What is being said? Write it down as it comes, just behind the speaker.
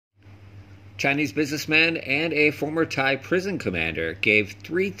Chinese businessman and a former Thai prison commander gave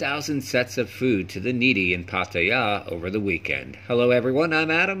 3,000 sets of food to the needy in Pattaya over the weekend. Hello everyone,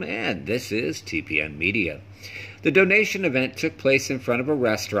 I'm Adam and this is TPN Media. The donation event took place in front of a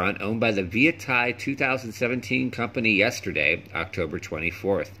restaurant owned by the Viet Thai 2017 company yesterday, October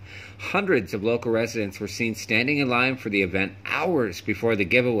 24th. Hundreds of local residents were seen standing in line for the event hours before the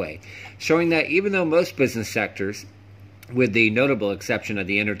giveaway, showing that even though most business sectors, with the notable exception of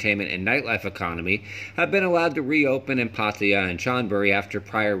the entertainment and nightlife economy, have been allowed to reopen in Pattaya and Chonburi after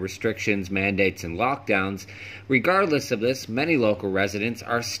prior restrictions, mandates, and lockdowns. Regardless of this, many local residents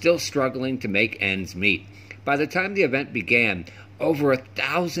are still struggling to make ends meet. By the time the event began, over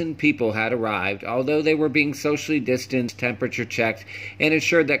 1,000 people had arrived, although they were being socially distanced, temperature checked, and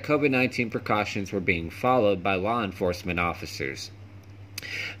ensured that COVID-19 precautions were being followed by law enforcement officers.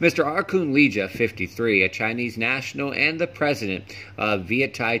 Mr. Arkun Lija, 53, a Chinese national and the president of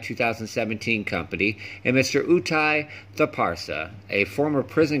Viet Thai 2017 company, and Mr. Utai Thaparsa, a former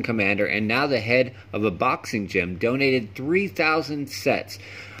prison commander and now the head of a boxing gym, donated 3,000 sets,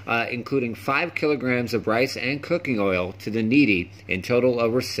 including 5 kilograms of rice and cooking oil to the needy in total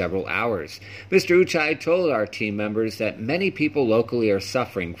over several hours. Mr. Uchai told our team members that many people locally are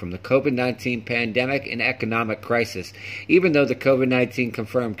suffering from the COVID-19 pandemic and economic crisis, even though the COVID-19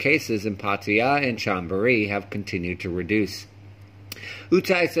 confirmed cases in Pattaya and Chonburi have continued to reduce.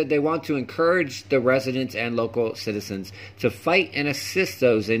 Utai said they want to encourage the residents and local citizens to fight and assist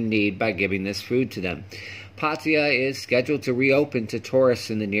those in need by giving this food to them. Pattaya is scheduled to reopen to tourists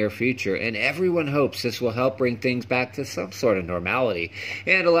in the near future, and everyone hopes this will help bring things back to some sort of normality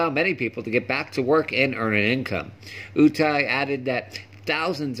and allow many people to get back to work and earn an income. Utai added that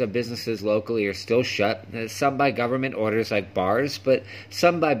thousands of businesses locally are still shut, some by government orders like bars, but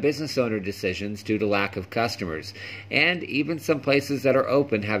some by business owner decisions due to lack of customers. And even some places that are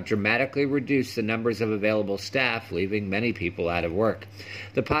open have dramatically reduced the numbers of available staff, leaving many people out of work.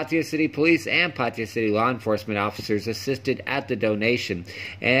 The Pattaya City Police and Pattaya City law enforcement officers assisted at the donation,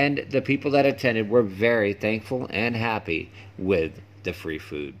 and the people that attended were very thankful and happy with the free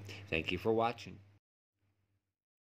food. Thank you for watching.